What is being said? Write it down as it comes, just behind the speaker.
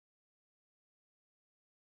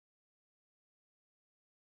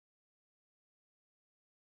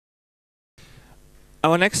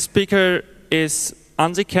Our next speaker is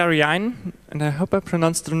Anssi Kääriäinen, and I hope I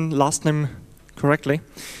pronounced the last name correctly.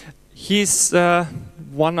 He's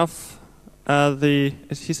one of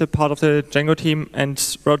he's a part of the Django team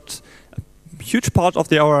and wrote a huge part of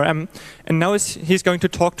the ORM. And now he's going to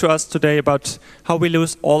talk to us today about how we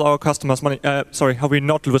lose all our customers' money. How we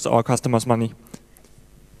not lose our customers' money.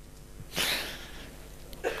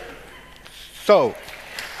 So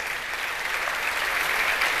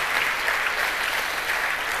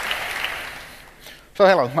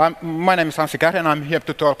hello, my name is Anssi Kääriäinen. I'm here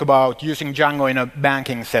to talk about using Django in a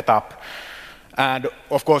banking setup, and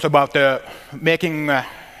of course about making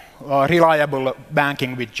reliable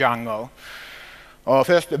banking with Django.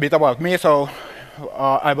 First, a bit about me. So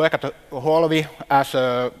I work at Holvi as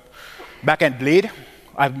a backend lead.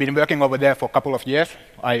 I've been working over there for a couple of years.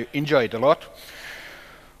 I enjoy it a lot.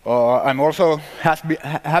 I'm also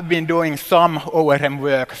have been doing some ORM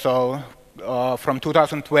work. So from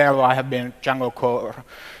 2012, I have been Django core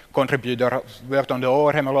contributor. Worked on the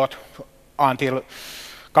ORM a lot until a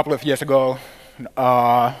couple of years ago.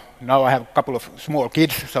 Now I have a couple of small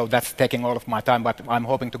kids, so that's taking all of my time. But I'm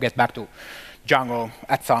hoping to get back to Django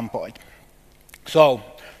at some point. So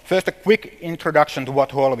first, a quick introduction to what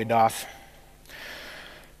Holvi does.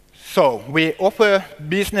 So we offer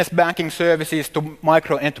business banking services to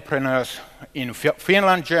micro entrepreneurs in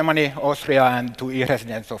Finland, Germany, Austria, and to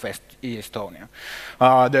e-residents of Estonia.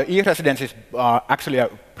 The e-residence is actually a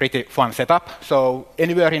pretty fun setup. So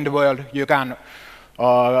anywhere in the world, you can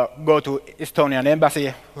go to Estonian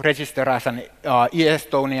embassy, register as an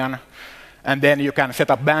e-Estonian, and then you can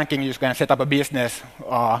set up banking. You can set up a business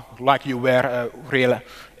like you were a real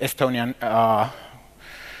Estonian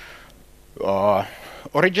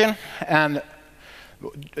origin, and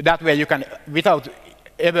that way you can, without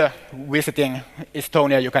ever visiting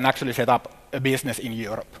Estonia, you can actually set up a business in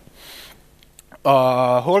Europe.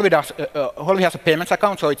 Holvi has a payments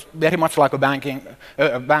account, so it's very much like a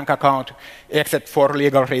bank account, except for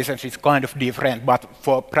legal reasons it's kind of different, but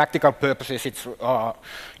for practical purposes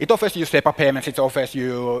it offers you SEPA payments, it offers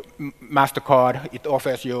you MasterCard, it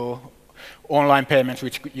offers you online payments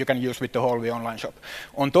which you can use with the Holvi online shop.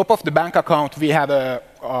 On top of the bank account, we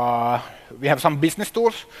have some business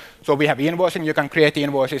tools. So we have invoicing. You can create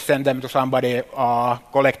invoices, send them to somebody,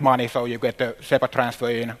 collect money, so you get the SEPA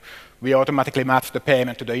transfer in. We automatically match the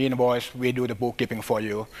payment to the invoice. We do the bookkeeping for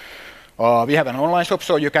you. We have an online shop,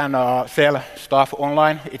 so you can sell stuff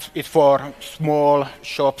online. It's for small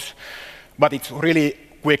shops, but it's really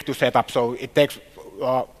quick to set up. So it takes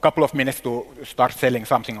a couple of minutes to start selling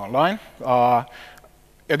something online.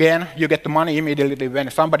 Again, you get the money immediately when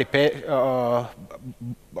somebody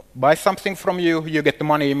buys something from you. You get the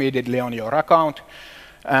money immediately on your account,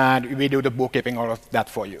 and we do the bookkeeping, all of that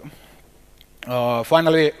for you.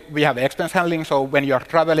 Finally, we have expense handling. So when you're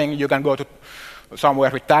traveling, you can go to somewhere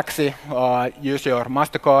with taxi, use your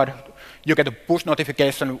MasterCard. You get a push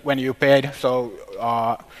notification when you paid. So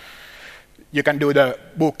you can do the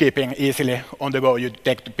bookkeeping easily on the go. You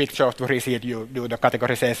take the picture of the receipt, you do the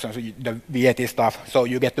categorizations, the VAT stuff. So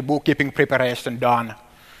you get the bookkeeping preparation done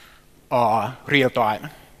real time.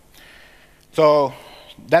 So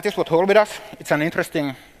that is what Holvi does. It's an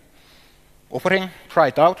interesting offering. Try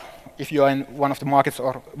it out if you are in one of the markets,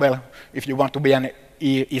 or, well, if you want to be an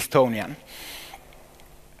Estonian.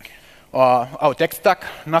 Our tech stack,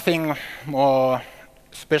 nothing more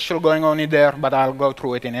special going on in there, but I'll go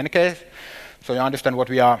through it in any case. So you understand what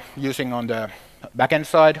we are using on the backend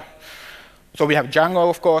side. So we have Django,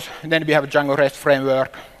 of course. Then we have a Django REST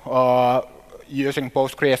framework using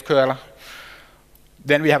PostgreSQL.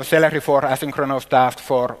 Then we have a Celery for asynchronous tasks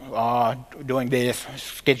for doing these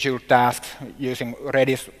scheduled tasks using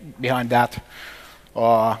Redis behind that.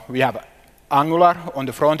 We have Angular on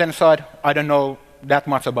the front-end side. I don't know that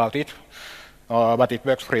much about it, but it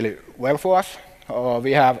works really well for us.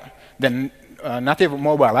 We have then native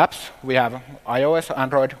mobile apps. We have iOS,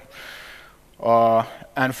 Android,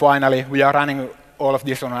 and finally, we are running all of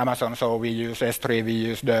this on Amazon. So we use S3, we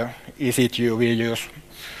use the EC2, we use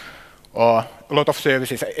a lot of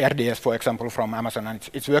services, RDS, for example, from Amazon, and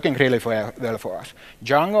it's working really well for us.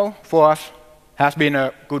 Django, for us, has been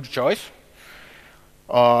a good choice.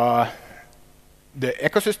 The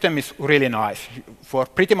ecosystem is really nice. For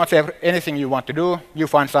pretty much anything you want to do, you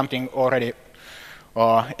find something already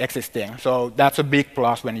existing. So that's a big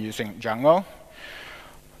plus when using Django.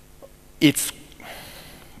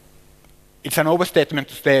 It's an overstatement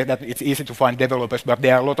to say that it's easy to find developers, but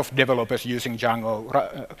there are a lot of developers using Django.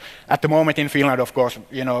 At the moment in Finland, of course,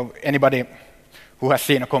 anybody who has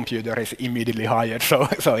seen a computer is immediately hired. So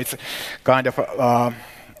it's kind of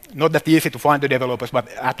not that easy to find the developers, but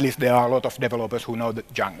at least there are a lot of developers who know the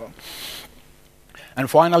Django. And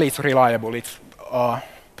finally, it's reliable. It's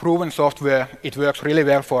proven software. It works really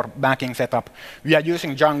well for banking setup. We are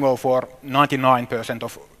using Django for 99%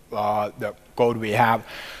 of the code we have.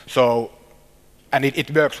 So, and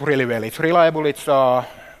it works really well. It's reliable. It's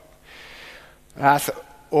has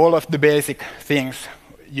all of the basic things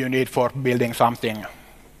you need for building something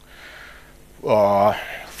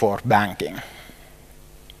for banking.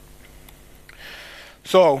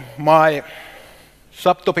 So my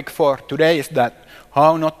subtopic for today is that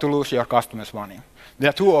how not to lose your customers' money. There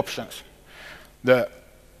are two options. The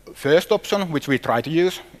first option, which we try to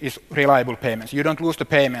use, is reliable payments. You don't lose the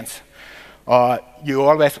payments. You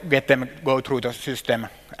always get them go through the system,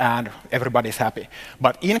 and everybody's happy.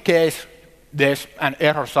 But in case there's an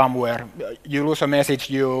error somewhere, you lose a message,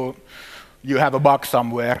 you have a bug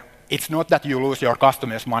somewhere, it's not that you lose your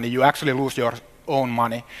customers' money, you actually lose your own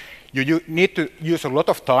money. You need to use a lot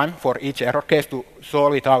of time for each error case to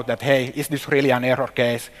solve it out that, hey, is this really an error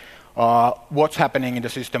case? What's happening in the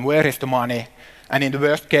system? Where is the money? And in the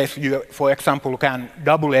worst case, you, for example, can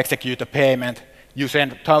double execute a payment. You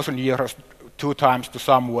send 1,000 euros 2 times to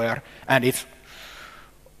somewhere, and it's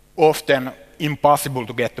often impossible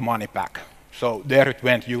to get the money back. So there it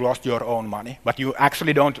went, you lost your own money. But you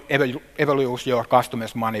actually don't ever lose your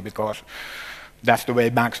customers' money, because that's the way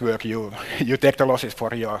banks work. You take the losses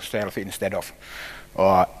for yourself instead of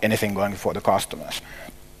anything going for the customers.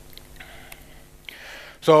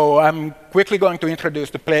 So I'm quickly going to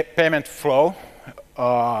introduce the payment flow.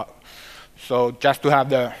 So just to have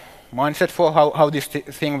the mindset for how this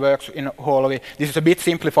thing works in Holvi. This is a bit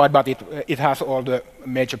simplified, but it has all the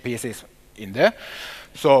major pieces in there.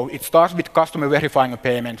 So it starts with customer verifying a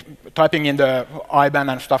payment, typing in the IBAN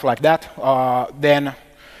and stuff like that. Then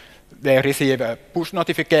they receive a push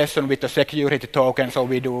notification with the security token. So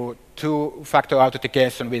we do 2-factor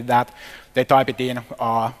authentication with that. They type it in,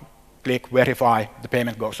 click verify, the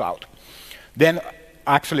payment goes out. Then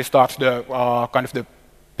actually starts the kind of the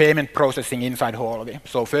payment processing inside Holvi.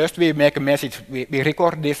 So first we make a message, we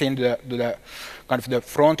record this in the kind of the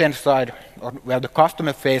front end side, or well, the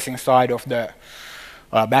customer facing side of the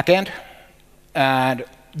backend, and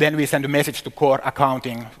then we send a message to core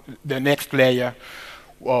accounting, the next layer,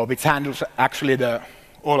 which handles actually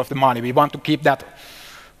all of the money. We want to keep that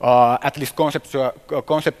at least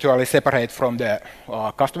conceptually separate from the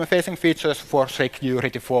customer-facing features for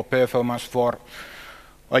security, for performance, for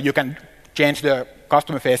you can change the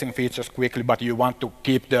customer-facing features quickly, but you want to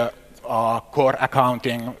keep the core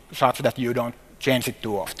accounting such that you don't change it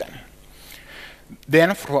too often.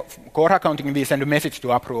 Then for core accounting, we send a message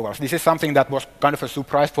to approvals. This is something that was kind of a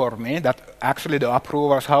surprise for me, that actually the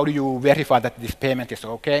approvals, how do you verify that this payment is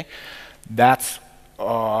okay? That's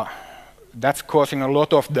causing a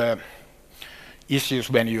lot of the issues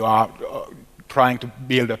when you are trying to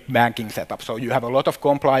build a banking setup. So you have a lot of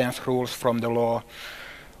compliance rules from the law.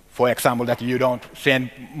 For example, that you don't send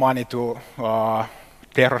money to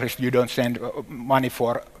terrorists, you don't send money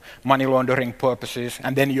for money laundering purposes,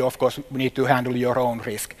 and then you, of course, need to handle your own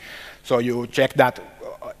risk. So you check that,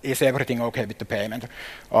 is everything okay with the payment?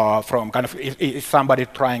 From kind of, is somebody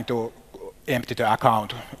trying to empty the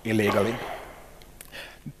account illegally?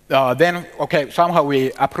 Then, okay, somehow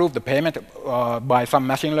we approve the payment by some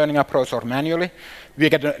machine learning approach or manually. We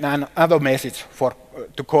get another message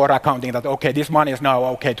to core accounting that, okay, this money is now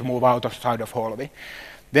okay to move outside of Holvi.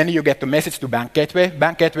 Then you get the message to Bank Gateway.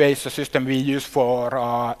 Bank Gateway is a system we use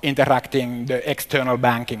for interacting the external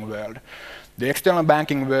banking world. The external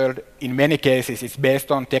banking world, in many cases, is based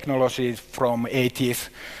on technologies from 80s.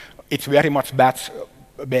 It's very much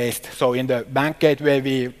batch-based. So in the Bank Gateway,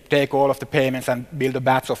 we take all of the payments and build a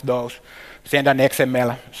batch of those, send an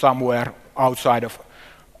XML somewhere outside of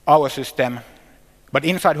our system. But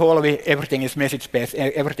inside Holvi, everything is message-based,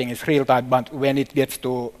 everything is real-time, but when it gets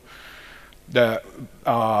to the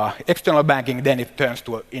external banking, then it turns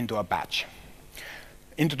into a batch.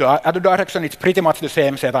 Into the other direction, it's pretty much the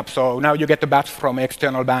same setup. So now you get the batch from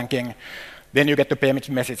external banking, then you get the payment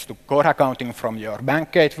message to core accounting from your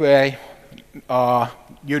Bank Gateway.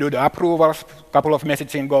 You do the approvals, a couple of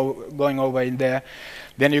messages going over in there.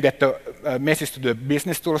 Then you get the message to the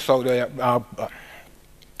business tool, so the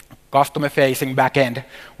customer-facing backend,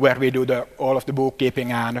 where we do all of the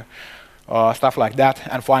bookkeeping and stuff like that.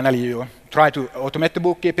 And finally, you try to automate the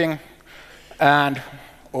bookkeeping,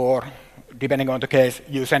 or depending on the case,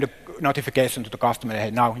 you send a notification to the customer,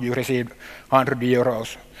 hey, now you received 100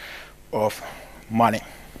 euros of money.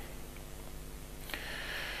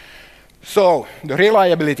 So the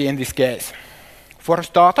reliability in this case. For a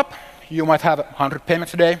startup, you might have 100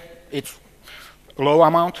 payments a day. It's low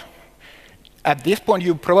amount. At this point,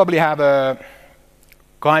 you probably have a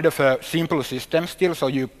kind of a simple system still, so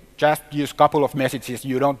you just use a couple of messages.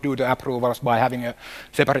 You don't do the approvals by having a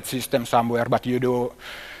separate system somewhere, but you do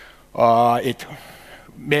it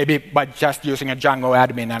maybe by just using a Django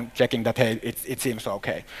admin and checking that, hey, it seems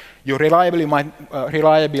okay. Your reliability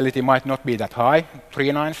might not be that high,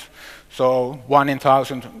 3 nines. So 1 in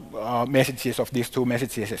 1,000 messages of these 2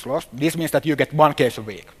 messages is lost. This means that you get 1 case a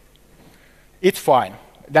week. It's fine.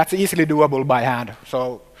 That's easily doable by hand,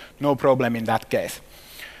 so no problem in that case.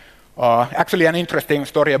 Actually, an interesting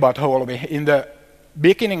story about Holvi. In the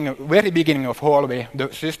very beginning of Holvi,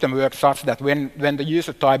 the system works such that when the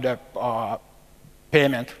user typed a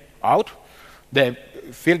payment out, they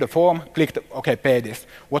filled the form, clicked, OK, pay this.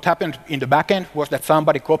 What happened in the backend was that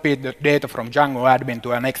somebody copied the data from Django admin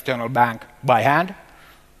to an external bank by hand,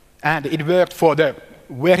 and it worked for the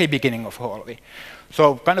very beginning of Holvi.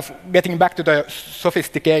 So kind of getting back to the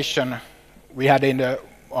sophistication we had in the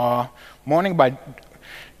morning by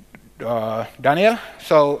Daniel.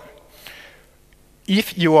 So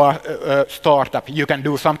if you are a startup, you can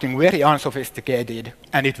do something very unsophisticated,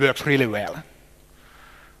 and it works really well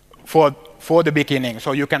for the beginning.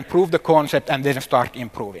 So you can prove the concept and then start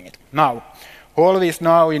improving it. Now, Holvi is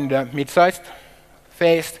now in the mid-sized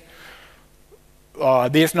phase.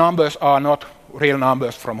 These numbers are not real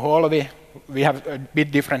numbers from Holvi. We have a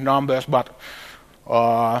bit different numbers, but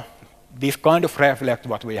these kind of reflect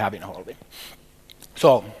what we have in Holvi.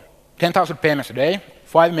 So 10,000 payments a day,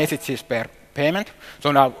 5 messages per payment.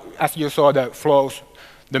 So now, as you saw the flows,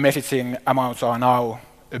 the messaging amounts are now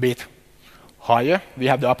a bit higher. We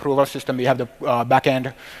have the approval system, we have the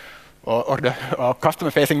backend, or the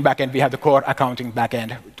customer-facing backend, we have the core accounting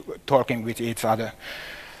backend talking with each other.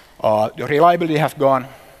 The reliability has gone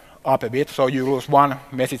up a bit, so you lose 1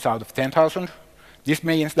 message out of 10,000. This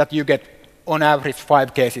means that you get, on average,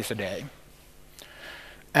 5 cases a day.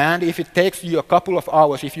 And if it takes you a couple of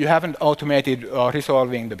hours, if you haven't automated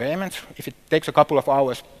resolving the payments, if it takes a couple of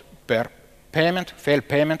hours per payment, failed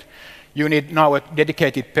payment, you need now a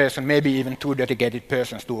dedicated person, maybe even 2 dedicated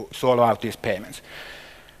persons to solve out these payments.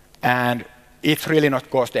 And it's really not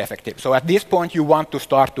cost effective. So at this point, you want to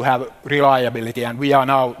start to have reliability, and we are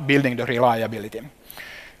now building the reliability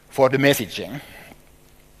for the messaging.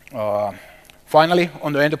 Finally,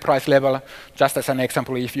 on the enterprise level, just as an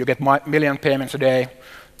example, if you get million payments a day,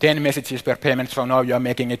 10 messages per payment, so now you are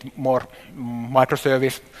making it more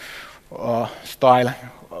microservice style.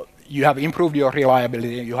 You have improved your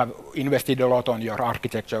reliability, you have invested a lot on your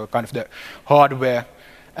architecture, kind of the hardware,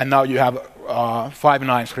 and now you have 5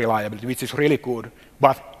 nines reliability, which is really good,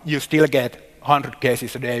 but you still get 100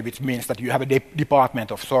 cases a day, which means that you have a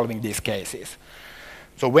department of solving these cases.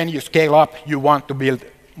 So when you scale up, you want to build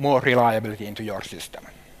more reliability into your system.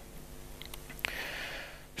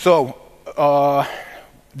 So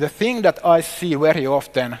the thing that I see very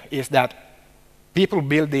often is that people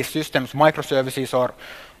build these systems, microservices or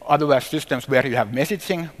otherwise systems where you have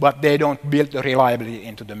messaging, but they don't build the reliability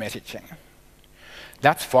into the messaging.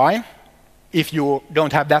 That's fine if you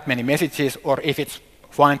don't have that many messages, or if it's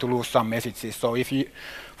fine to lose some messages. So if you,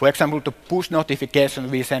 for example, to push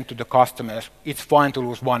notifications we send to the customers, it's fine to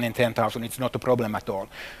lose 1 in 10,000. It's not a problem at all.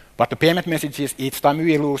 But the payment messages, each time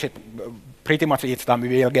we lose it, pretty much each time we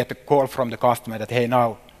will get a call from the customer that, hey,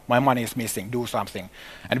 now my money is missing, do something.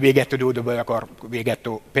 And we get to do the work, or we get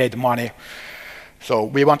to pay the money. So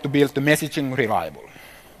we want to build the messaging reliable.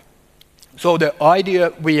 So the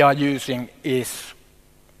idea we are using is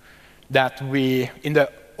that we, in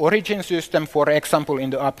the origin system, for example, in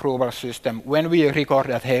the approval system, when we record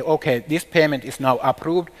that, hey, OK, this payment is now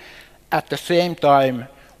approved, at the same time,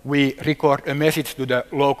 we record a message to the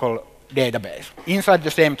local database inside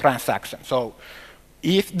the same transaction. So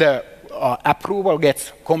if the approval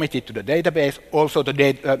gets committed to the database, also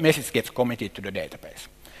the message gets committed to the database.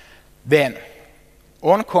 Then,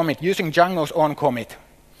 on commit, using Django's on commit,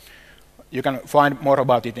 you can find more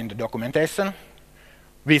about it in the documentation.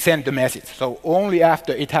 We send the message. So only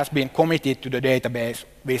after it has been committed to the database,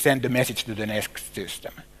 we send the message to the next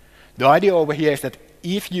system. The idea over here is that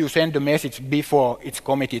if you send the message before it's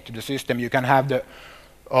committed to the system, you can have the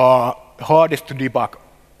hardest to debug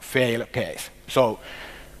fail case. So,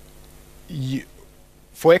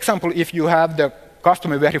 for example, if you have the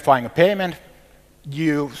customer verifying a payment,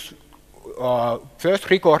 you first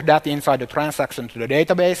record that inside the transaction to the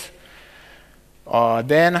database.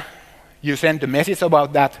 Then you send the message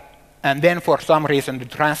about that, and then for some reason the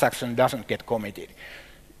transaction doesn't get committed.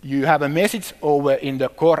 You have a message over in the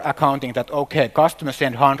core accounting that, OK, customer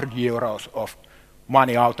sent €100 of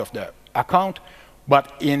money out of the account, But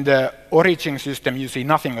in the origin system, you see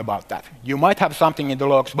nothing about that. You might have something in the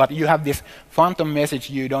logs, but you have this phantom message.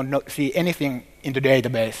 You don't see anything in the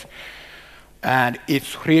database. And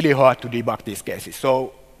it's really hard to debug these cases.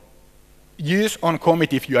 So use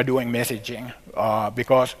onCommit if you are doing messaging,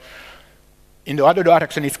 because in the other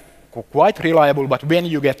direction, it's quite reliable, but when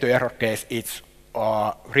you get to error case, it's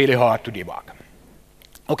really hard to debug.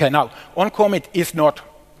 Okay, now, onCommit is not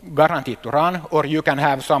guaranteed to run, or you can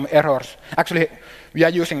have some errors. Actually, we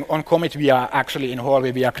are using onCommit. We are actually in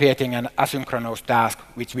Holvi, we are creating an asynchronous task,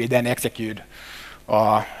 which we then execute,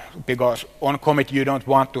 because onCommit, you don't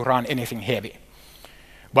want to run anything heavy.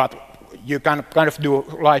 But you can kind of do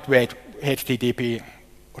lightweight HTTP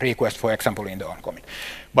request, for example, in the onCommit.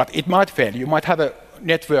 But it might fail. You might have a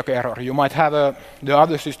network error. You might have the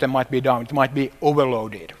other system might be down. It might be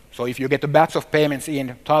overloaded. So if you get a batch of payments in,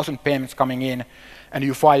 1,000 payments coming in, and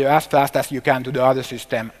you fire as fast as you can to the other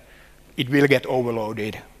system, it will get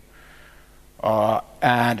overloaded.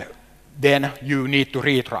 And then you need to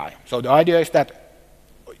retry. So the idea is that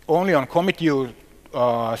only onCommit you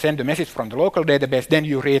send the message from the local database, then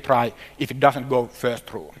you retry if it doesn't go first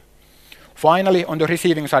through. Finally, on the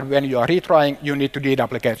receiving side, when you are retrying, you need to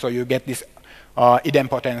deduplicate. So you get this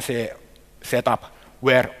idempotency setup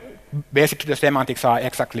where basically the semantics are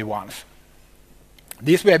exactly ones.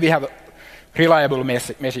 This way we have reliable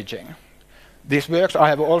messaging. This works. I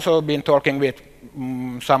have also been talking with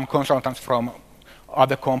some consultants from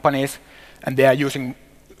other companies, and they are using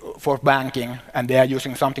for banking, and they are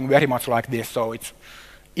using something very much like this. So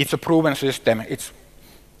it's a proven system.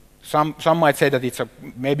 Some might say that it's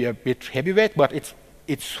maybe a bit heavyweight, but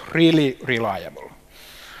it's really reliable.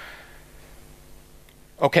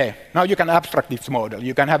 Okay, now you can abstract this model.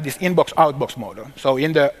 You can have this inbox-outbox model. So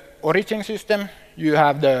in the origin system, you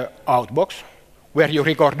have the outbox, where you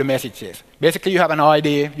record the messages. Basically, you have an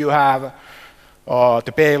ID, you have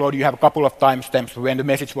the payload, you have a couple of timestamps when the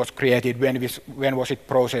message was created, when was it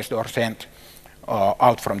processed or sent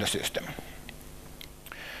out from the system.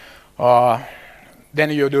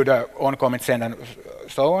 Then you do the onCommit send and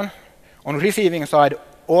so on. On receiving side,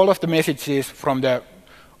 all of the messages from the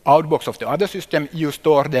outbox of the other system, you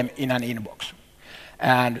store them in an inbox.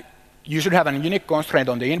 And you should have a unique constraint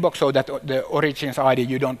on the inbox so that the origins ID,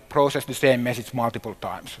 you don't process the same message multiple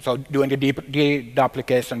times. So doing the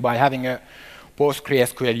deduplication by having a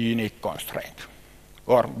PostgreSQL unique constraint.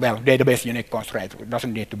 Or, well, database unique constraint. It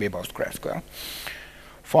doesn't need to be PostgreSQL.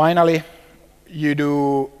 Finally, you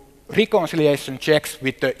do reconciliation checks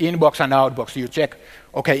with the inbox and outbox. You check,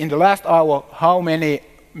 okay, in the last hour, how many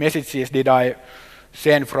messages did I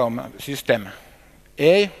send from system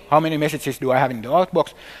A? How many messages do I have in the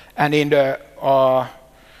outbox? And in the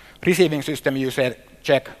receiving system, you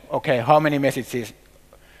check, okay, how many messages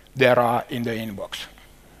there are in the inbox.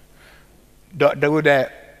 Do the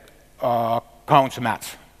counts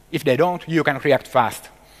match? If they don't, you can react fast.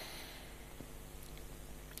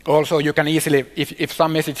 Also, you can easily, if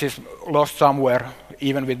some message is lost somewhere,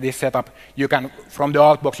 even with this setup, you can, from the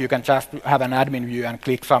outbox, you can just have an admin view and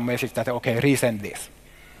click some message that, okay, resend this.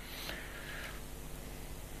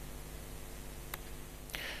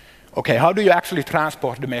 Okay, how do you actually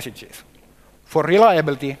transport the messages? For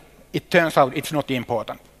reliability, it turns out it's not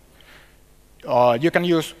important. You can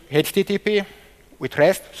use HTTP with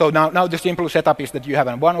REST. So now the simple setup is that you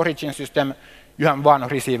have one origin system, you have one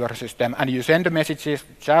receiver system, and you send the messages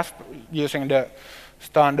just using the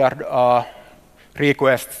standard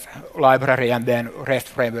requests library and then REST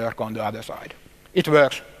framework on the other side. It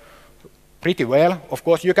works pretty well. Of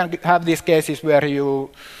course, you can have these cases where you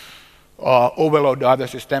overload the other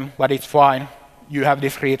system, but it's fine. You have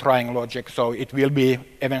this retrying logic, so it will be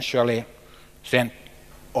eventually sent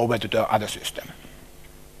over to the other system.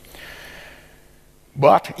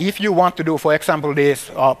 But if you want to do, for example,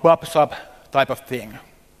 this pub/sub type of thing,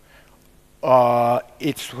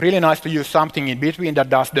 it's really nice to use something in between that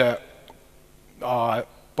does the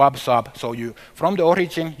pub/sub. So from the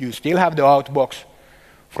origin, you still have the outbox.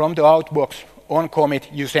 From the outbox, onCommit,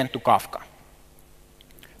 you send to Kafka.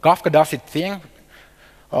 Kafka does its thing.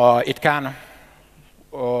 It can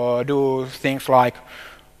do things like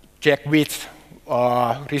check which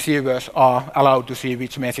receivers are allowed to see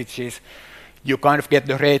which messages. You kind of get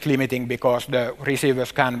the rate limiting because the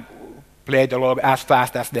receivers can play the log as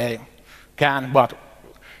fast as they can, but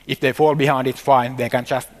if they fall behind, it's fine. They can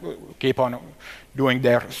just keep on doing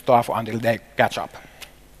their stuff until they catch up.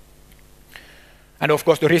 And of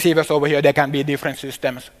course, the receivers over here, they can be different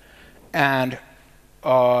systems. And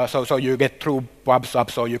so you get through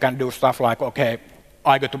pub/sub, so you can do stuff like, okay,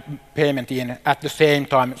 I got a payment in, at the same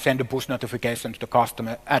time send a push notification to the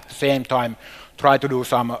customer, at the same time try to do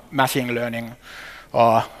some machine learning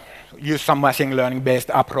use some machine learning-based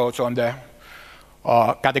approach on the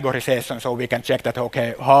categorization, so we can check that,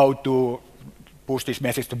 okay, how to push this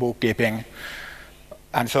message to bookkeeping,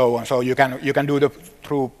 and so on. So you can do the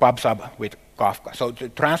through PubSub with Kafka. So the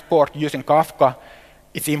transport using Kafka,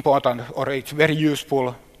 it's important, or it's very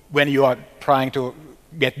useful when you are trying to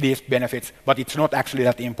get these benefits, but it's not actually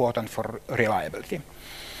that important for reliability.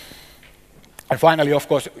 And finally, of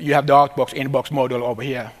course, you have the outbox inbox module over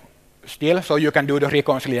here still, so you can do the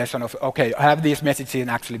reconciliation of, okay, have these messages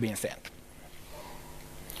actually been sent?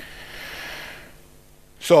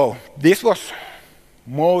 So this was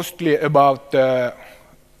mostly about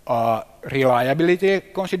reliability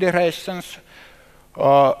considerations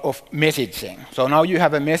of messaging. So now you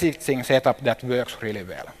have a messaging setup that works really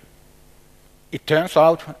well. It turns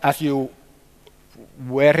out, as you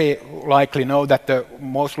very likely know, that the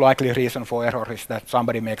most likely reason for error is that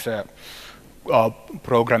somebody makes a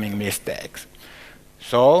programming mistakes.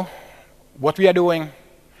 So what we are doing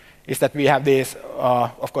is that we have these,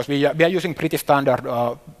 of course, we are using pretty standard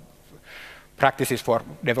practices for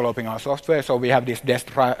developing our software. So we have this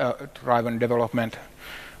desk-driven development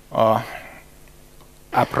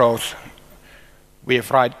approach. We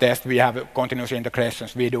write tests, we have continuous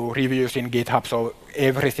integrations, we do reviews in GitHub, so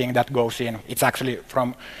everything that goes in, it's actually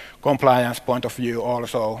from compliance point of view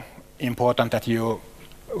also important that you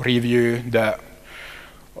review the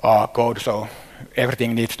code, so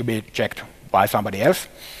everything needs to be checked by somebody else.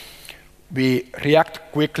 We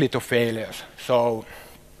react quickly to failures, so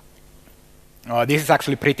this is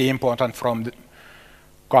actually pretty important from the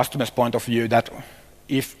customer's point of view, that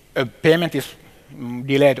if a payment is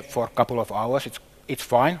delayed for a couple of hours, it's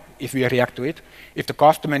fine if we react to it. If the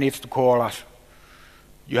customer needs to call us,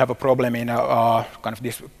 you have a problem in kind of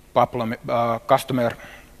this customer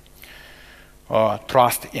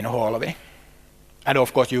trust in Holvi. And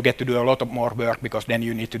of course, you get to do a lot of more work, because then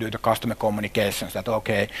you need to do the customer communications that,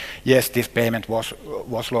 okay, yes, this payment was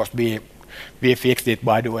lost. We fixed it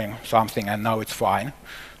by doing something, and now it's fine.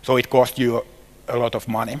 So it costs you a lot of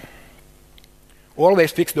money.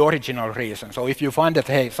 Always fix the original reason. So if you find that,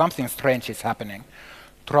 hey, something strange is happening,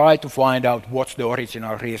 try to find out what's the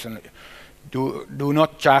original reason. Do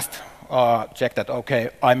not just check that, okay,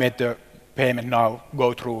 I made the payment, now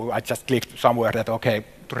go through, I just clicked somewhere that, okay,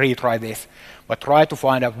 retry this. But try to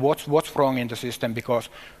find out what's wrong in the system, because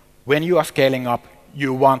when you are scaling up,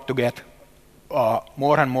 you want to get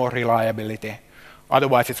more and more reliability.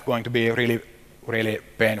 Otherwise, it's going to be really, really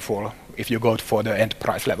painful if you go for the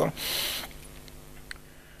enterprise level.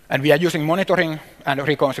 And we are using monitoring and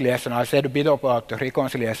reconciliation. I said a bit about the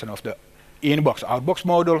reconciliation of the inbox-outbox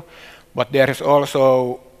module, but there is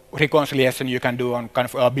also reconciliation you can do on kind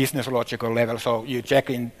of a business logical level. So you check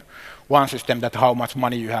in one system that how much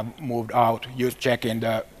money you have moved out. You check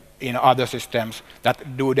in other systems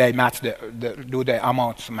that do they match do the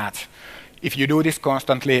amounts match. If you do this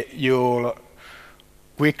constantly, you'll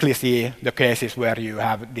quickly see the cases where you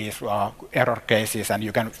have these error cases, and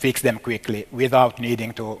you can fix them quickly without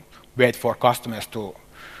needing to wait for customers to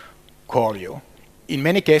call you. In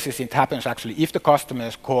many cases, it happens actually, if the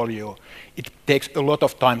customers call you, it takes a lot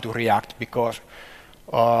of time to react, because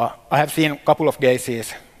I have seen a couple of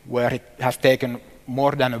cases where it has taken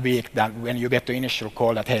more than a week that when you get the initial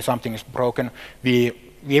call that, hey, something is broken, we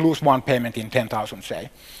lose one payment in 10,000, say.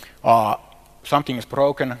 Something is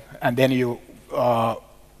broken, and then you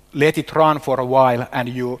let it run for a while, and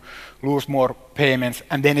you lose more payments,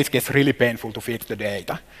 and then it gets really painful to fix the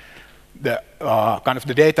data. The kind of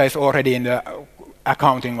the data is already in the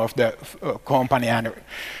accounting of the company, and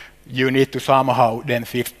you need to somehow then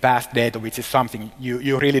fix past data, which is something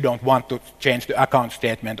you really don't want to change the account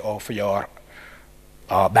statement of your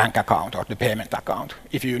bank account or the payment account.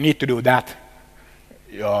 If you need to do that,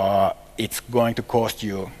 it's going to cost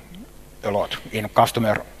you a lot in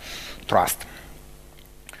customer trust.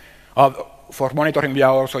 For monitoring, we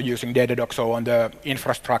are also using Datadog, so on the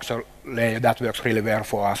infrastructure layer, that works really well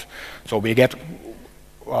for us. So we get,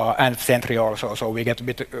 and Sentry also, so we get a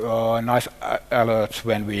bit nice alerts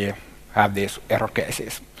when we have these error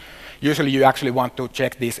cases. Usually you actually want to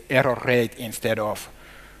check this error rate instead of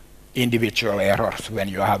individual errors when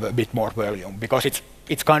you have a bit more volume, because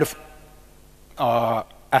it's kind of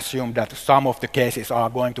assumed that some of the cases are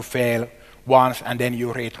going to fail once, and then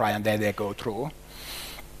you retry, and then they go through.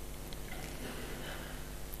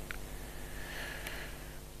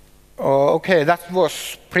 Okay, that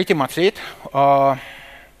was pretty much it.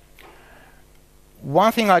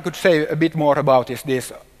 One thing I could say a bit more about is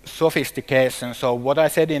this sophistication. So what I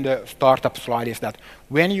said in the startup slide is that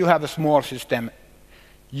when you have a small system,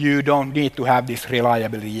 you don't need to have this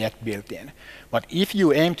reliability yet built in. But if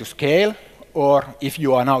you aim to scale, or if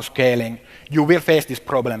you are now scaling, you will face this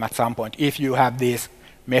problem at some point. If you have these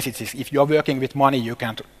messages, if you're working with money, you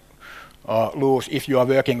can't lose. If you are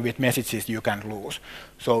working with messages, you can lose.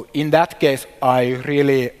 So in that case, I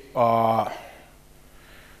really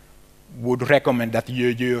would recommend that you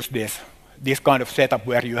use this kind of setup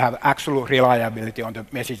where you have absolute reliability on the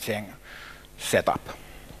messaging setup.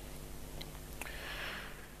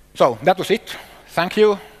 So that was it. Thank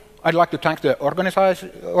you. I'd like to thank the organizers.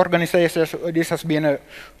 This has been a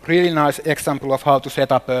really nice example of how to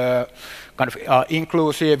set up a kind of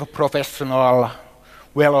inclusive, professional,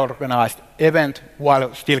 well-organized event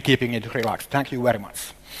while still keeping it relaxed. Thank you very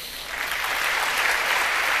much.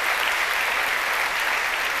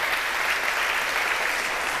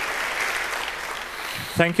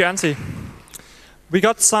 Thank you, Anssi. We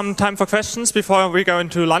got some time for questions before we go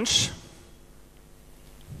into lunch.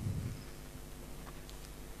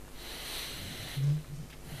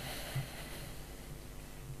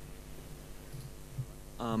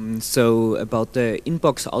 So about the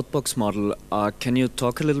inbox-outbox model, can you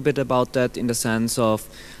talk a little bit about that in the sense of,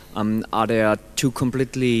 are there two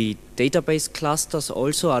completely database clusters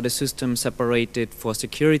also? Are the systems separated for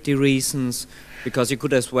security reasons? Because you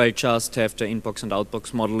could as well just have the inbox and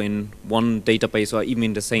outbox model in one database or even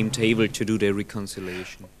in the same table to do the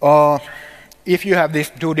reconciliation. If you have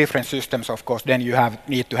these two different systems, of course, then you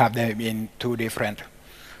need to have them in two different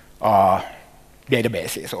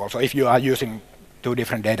databases also, if you are using two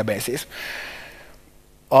different databases.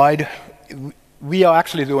 We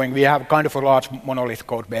have kind of a large monolith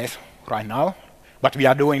code base right now, but we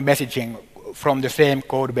are doing messaging from the same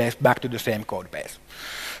code base back to the same code base.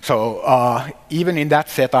 So even in that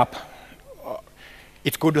setup,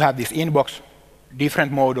 it's good to have this inbox,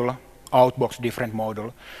 different module, outbox, different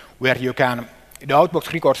module, where you can, the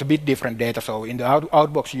outbox records a bit different data. So in the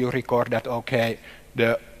outbox, you record that, okay,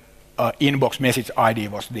 the inbox message ID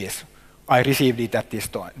was this. I received it at this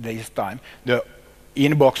time. The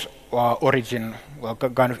inbox origin, well,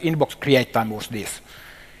 kind of inbox create time was this.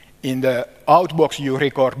 In the outbox, you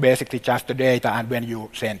record basically just the data and when you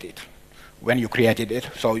sent it, when you created it.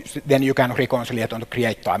 So then you can reconcile it on the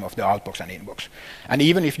create time of the outbox and inbox. And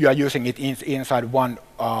even if you are using it inside one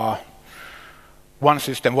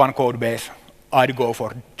system, one code base, I'd go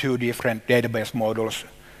for two different database modules,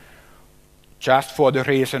 just for the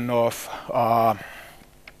reason of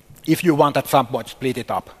if you want at some point split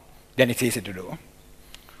it up, then it's easy to do.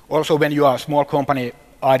 Also, when you are a small company,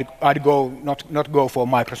 I'd go not go for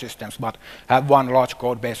microsystems, but have one large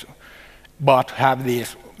code base, but have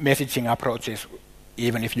these messaging approaches,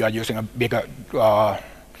 even if you are using a bigger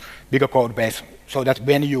code base, so that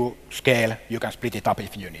when you scale, you can split it up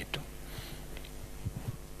if you need to.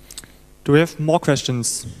 Do we have more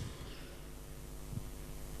questions?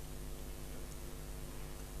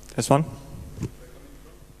 There's one.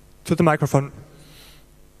 To the microphone.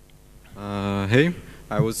 Hey,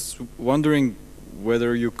 I was wondering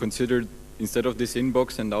whether you considered, instead of this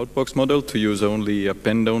inbox and outbox model, to use only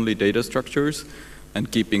append-only data structures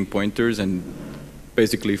and keeping pointers and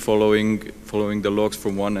basically following the logs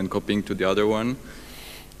from one and copying to the other one.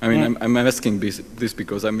 I mean, I'm asking this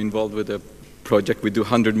because I'm involved with a project. We do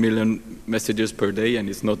 100 million messages per day, and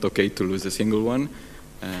it's not okay to lose a single one.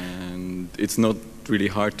 And it's not really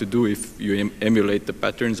hard to do if you emulate the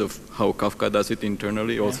patterns of how Kafka does it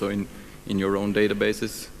internally, also in your own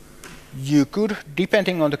databases. You could,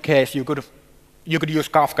 depending on the case, you could use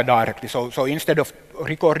Kafka directly. So instead of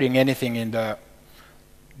recording anything in the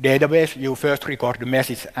database, you first record the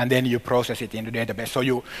message and then you process it in the database. So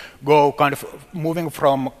you go kind of moving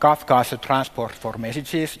from Kafka as a transport for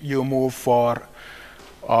messages, you move for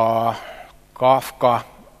Kafka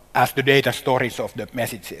as the data storage of the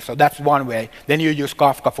messages. So that's one way. Then you use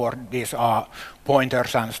Kafka for these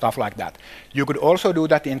pointers and stuff like that. You could also do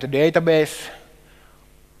that in the database.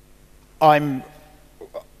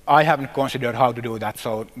 I haven't considered how to do that,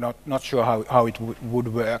 so not sure how it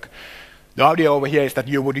would work. The idea over here is that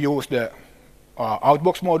you would use the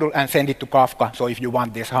outbox module and send it to Kafka. So if you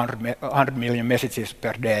want this 100 million messages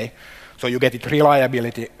per day, so you get it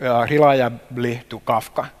reliably to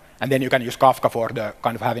Kafka. And then you can use Kafka for the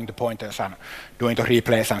kind of having the pointers and doing the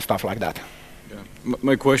replays and stuff like that. Yeah.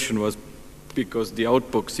 My question was, because the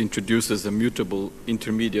outbox introduces a mutable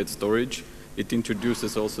intermediate storage, it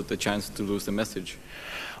introduces also the chance to lose the message.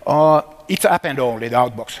 It's append only, the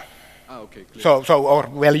outbox. Okay,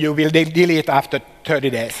 clear. You will delete after 30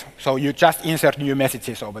 days. So you just insert new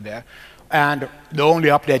messages over there. And the only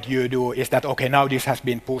update you do is that, okay, now this has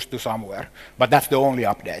been pushed to somewhere. But that's the only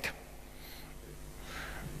update.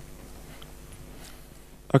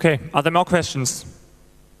 Okay, are there more questions?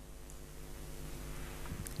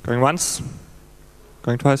 Going once?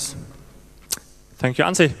 Going twice. Thank you,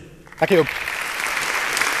 Anssi. Thank you.